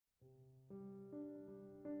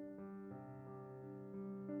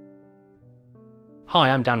Hi,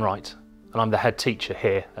 I'm Dan Wright, and I'm the head teacher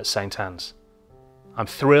here at St Anne's. I'm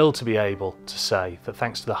thrilled to be able to say that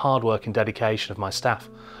thanks to the hard work and dedication of my staff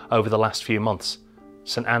over the last few months,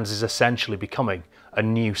 St Anne's is essentially becoming a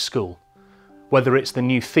new school. Whether it's the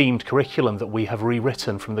new themed curriculum that we have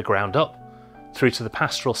rewritten from the ground up, through to the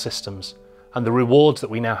pastoral systems and the rewards that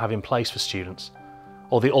we now have in place for students,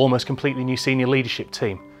 or the almost completely new senior leadership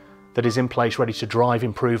team that is in place ready to drive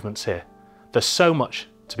improvements here. There's so much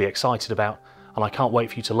to be excited about, and I can't wait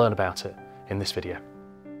for you to learn about it in this video.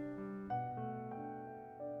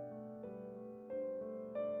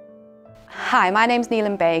 Hi, my name's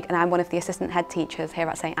Neelan Baig and I'm one of the assistant head teachers here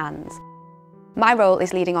at St Anne's. My role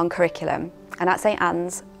is leading on curriculum, and at St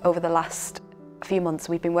Anne's over the last few months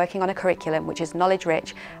we've been working on a curriculum which is knowledge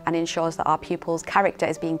rich and ensures that our pupils' character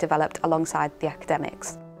is being developed alongside the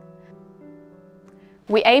academics.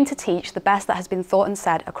 We aim to teach the best that has been thought and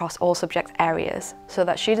said across all subject areas, so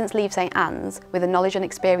that students leave St Anne's with the knowledge and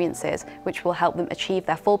experiences which will help them achieve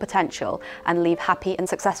their full potential and lead happy and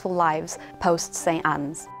successful lives post St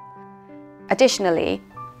Anne's. Additionally,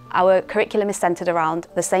 our curriculum is centred around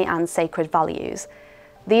the St Anne's sacred values.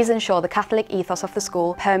 These ensure the Catholic ethos of the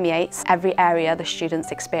school permeates every area the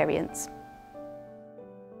students experience.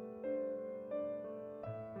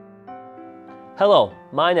 Hello,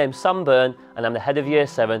 my name's Sam Byrne and I'm the head of Year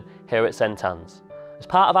 7 here at St Anne's. As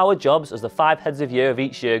part of our jobs as the 5 heads of year of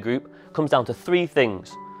each year group comes down to 3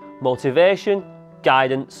 things: motivation,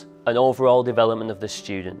 guidance and overall development of the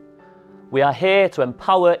student. We are here to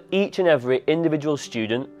empower each and every individual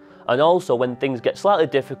student, and also when things get slightly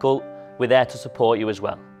difficult, we're there to support you as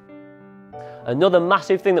well. Another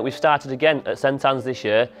massive thing that we've started again at St Anne's this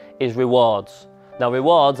year is rewards. Now,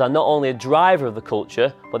 rewards are not only a driver of the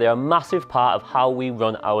culture, but they are a massive part of how we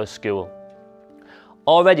run our school.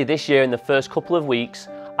 Already this year, in the first couple of weeks,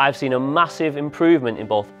 I've seen a massive improvement in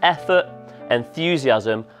both effort,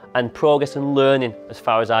 enthusiasm, and progress and learning as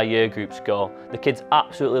far as our year groups go. The kids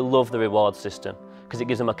absolutely love the reward system because it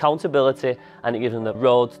gives them accountability and it gives them the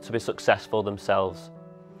road to be successful themselves.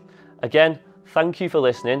 Again, thank you for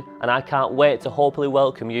listening, and I can't wait to hopefully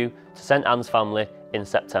welcome you to St Anne's family in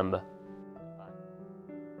September.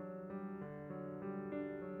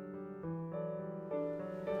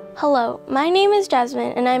 Hello, my name is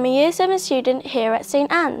Jasmine and I'm a Year 7 student here at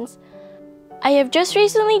St Anne's. I have just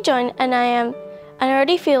recently joined and I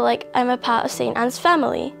already feel like I'm a part of St Anne's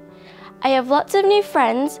family. I have lots of new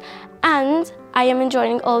friends and I am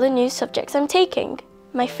enjoying all the new subjects I'm taking.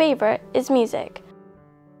 My favourite is music.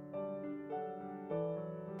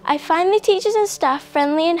 I find the teachers and staff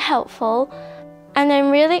friendly and helpful, and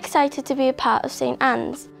I'm really excited to be a part of St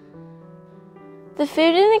Anne's. The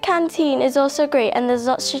food in the canteen is also great and there's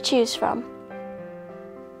lots to choose from.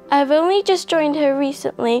 I've only just joined here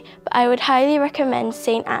recently, but I would highly recommend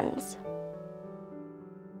St Anne's.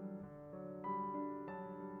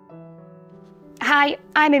 Hi,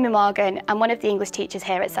 I'm Amy Morgan. I'm one of the English teachers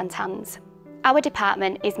here at St Anne's. Our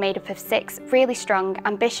department is made up of 6 really strong,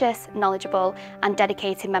 ambitious, knowledgeable and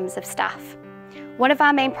dedicated members of staff. One of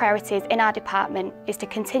our main priorities in our department is to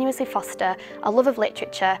continuously foster a love of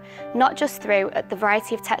literature, not just through the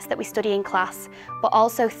variety of texts that we study in class, but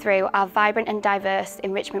also through our vibrant and diverse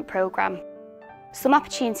enrichment programme. Some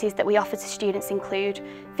opportunities that we offer to students include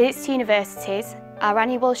visits to universities, our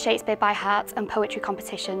annual Shakespeare by Heart and poetry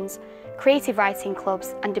competitions, creative writing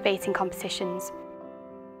clubs and debating competitions.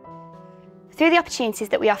 Through the opportunities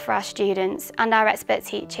that we offer our students and our expert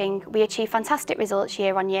teaching, we achieve fantastic results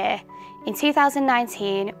year on year. In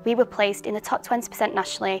 2019, we were placed in the top 20%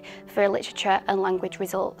 nationally for literature and language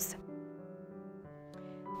results.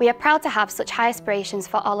 We are proud to have such high aspirations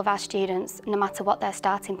for all of our students, no matter what their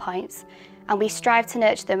starting points, and we strive to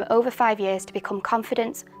nurture them over 5 years to become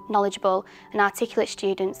confident, knowledgeable and articulate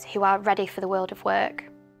students who are ready for the world of work.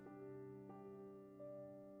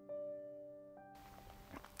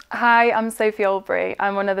 Hi, I'm Sophie Albury.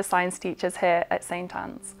 I'm one of the science teachers here at St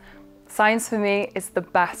Anne's. Science for me is the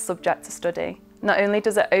best subject to study. Not only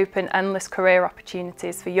does it open endless career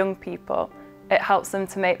opportunities for young people, it helps them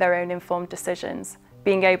to make their own informed decisions,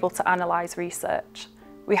 being able to analyse research.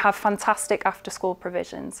 We have fantastic after-school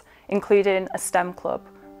provisions, including a STEM club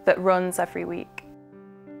that runs every week.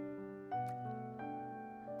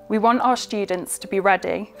 We want our students to be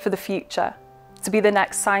ready for the future, to be the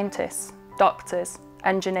next scientists, doctors,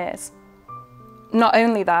 engineers. Not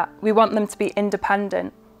only that, we want them to be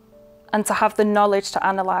independent and to have the knowledge to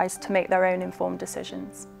analyse to make their own informed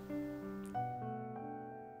decisions.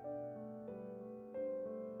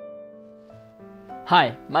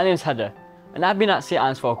 Hi, my name's Heather. and I've been at St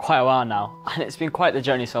Anne's for quite a while now, and it's been quite the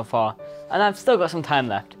journey so far, and I've still got some time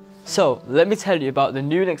left. So let me tell you about the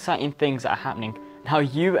new and exciting things that are happening and how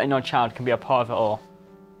you and your child can be a part of it all.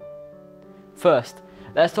 First,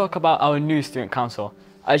 let's talk about our new student council.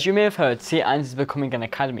 As you may have heard, St Anne's is becoming an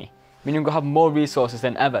academy, meaning we'll have more resources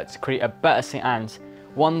than ever to create a better St Anne's,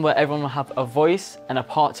 one where everyone will have a voice and a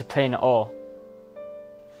part to play in it all.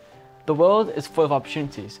 The world is full of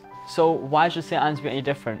opportunities, so why should St Anne's be any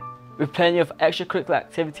different? With plenty of extracurricular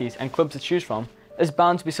activities and clubs to choose from, there's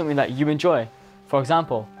bound to be something that you enjoy. For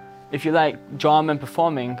example, if you like drama and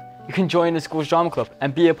performing, you can join the school's drama club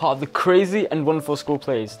and be a part of the crazy and wonderful school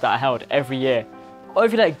plays that are held every year. Or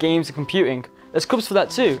if you like games and computing, there's clubs for that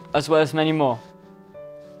too, as well as many more.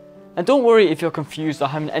 And don't worry if you're confused or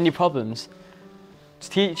having any problems.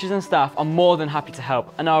 Teachers and staff are more than happy to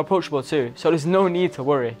help and are approachable too, so there's no need to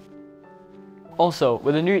worry. Also,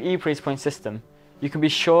 with the new e-praise point system, you can be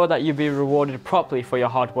sure that you'll be rewarded properly for your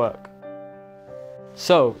hard work.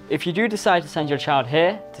 So, if you do decide to send your child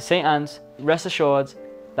here to St Anne's, rest assured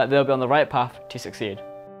that they'll be on the right path to succeed.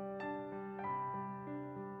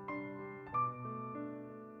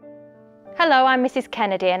 Hello, I'm Mrs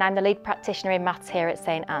Kennedy and I'm the lead practitioner in maths here at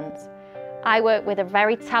St Anne's. I work with a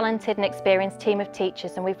very talented and experienced team of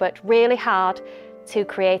teachers, and we've worked really hard to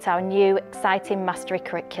create our new exciting mastery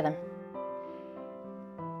curriculum.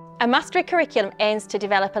 A mastery curriculum aims to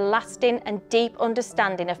develop a lasting and deep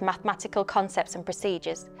understanding of mathematical concepts and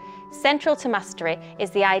procedures. Central to mastery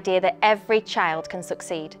is the idea that every child can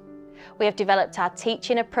succeed. We have developed our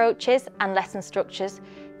teaching approaches and lesson structures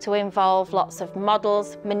to involve lots of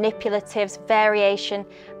models, manipulatives, variation,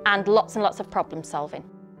 and lots of problem solving.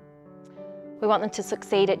 We want them to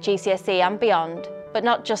succeed at GCSE and beyond, but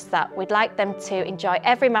not just that. We'd like them to enjoy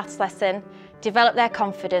every maths lesson, develop their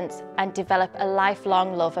confidence, and develop a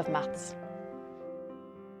lifelong love of maths.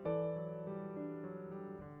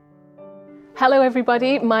 Hello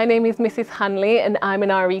everybody, my name is Mrs Hanley and I'm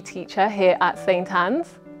an RE teacher here at St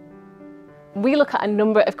Anne's. We look at a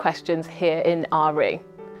number of questions here in RE.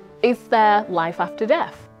 Is there life after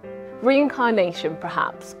death? Reincarnation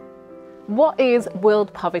perhaps? What is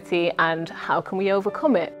world poverty and how can we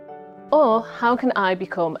overcome it? Or how can I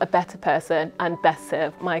become a better person and best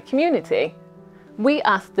serve my community? We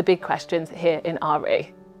ask the big questions here in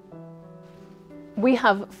RE. We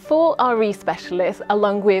have 4 RE specialists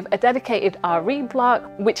along with a dedicated RE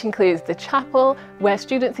block, which includes the chapel, where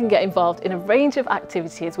students can get involved in a range of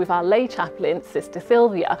activities with our lay chaplain, Sister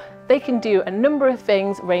Sylvia. They can do a number of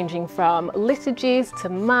things ranging from liturgies to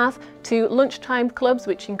math to lunchtime clubs,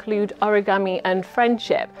 which include origami and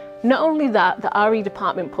friendship. Not only that, the RE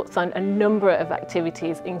department puts on a number of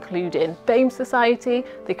activities including BAME Society.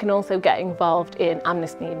 They can also get involved in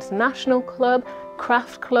Amnesty International Club,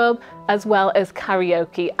 Craft Club, as well as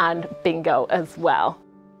karaoke and bingo as well.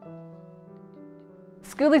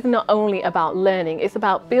 School is not only about learning, it's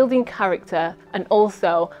about building character and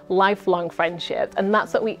also lifelong friendships, and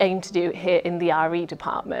that's what we aim to do here in the RE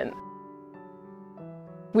department.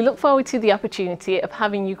 We look forward to the opportunity of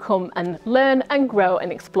having you come and learn and grow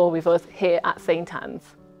and explore with us here at St Anne's.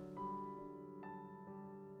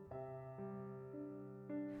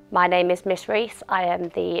 My name is Miss Rees. I am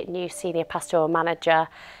the new Senior Pastoral Manager,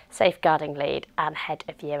 Safeguarding Lead and Head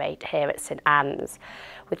of Year 8 here at St Anne's.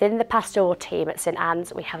 Within the pastoral team at St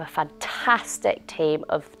Anne's, we have a fantastic team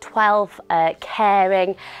of 12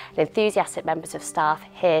 caring and enthusiastic members of staff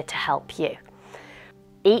here to help you.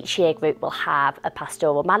 Each year group will have a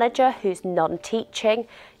pastoral manager who's non-teaching,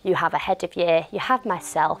 you have a head of year, you have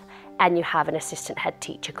myself, and you have an assistant head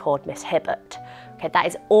teacher called Miss Hibbert. Okay, that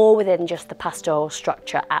is all within just the pastoral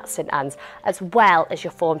structure at St Anne's, as well as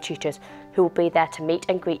your form tutors who will be there to meet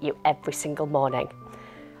and greet you every single morning.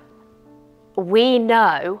 We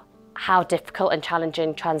know how difficult and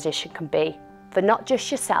challenging transition can be for not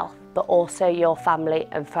just yourself, but also your family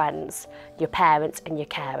and friends, your parents and your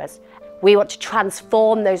carers. We want to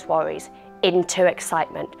transform those worries into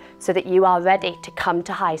excitement so that you are ready to come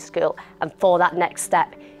to high school and for that next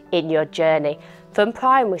step in your journey from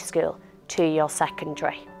primary school to your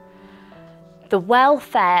secondary. The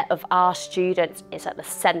welfare of our students is at the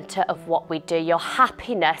centre of what we do. Your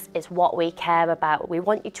happiness is what we care about. We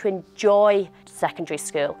want you to enjoy secondary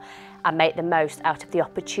school and make the most out of the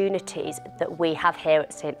opportunities that we have here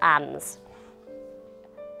at St Anne's.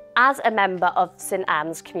 As a member of St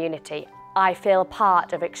Anne's community, I feel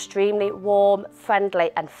part of extremely warm,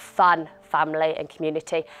 friendly and fun family and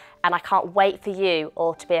community, and I can't wait for you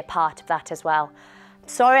all to be a part of that as well.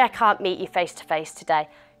 Sorry I can't meet you face to face today.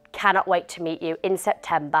 Cannot wait to meet you in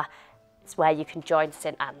September. It's where you can join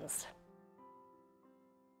St Anne's.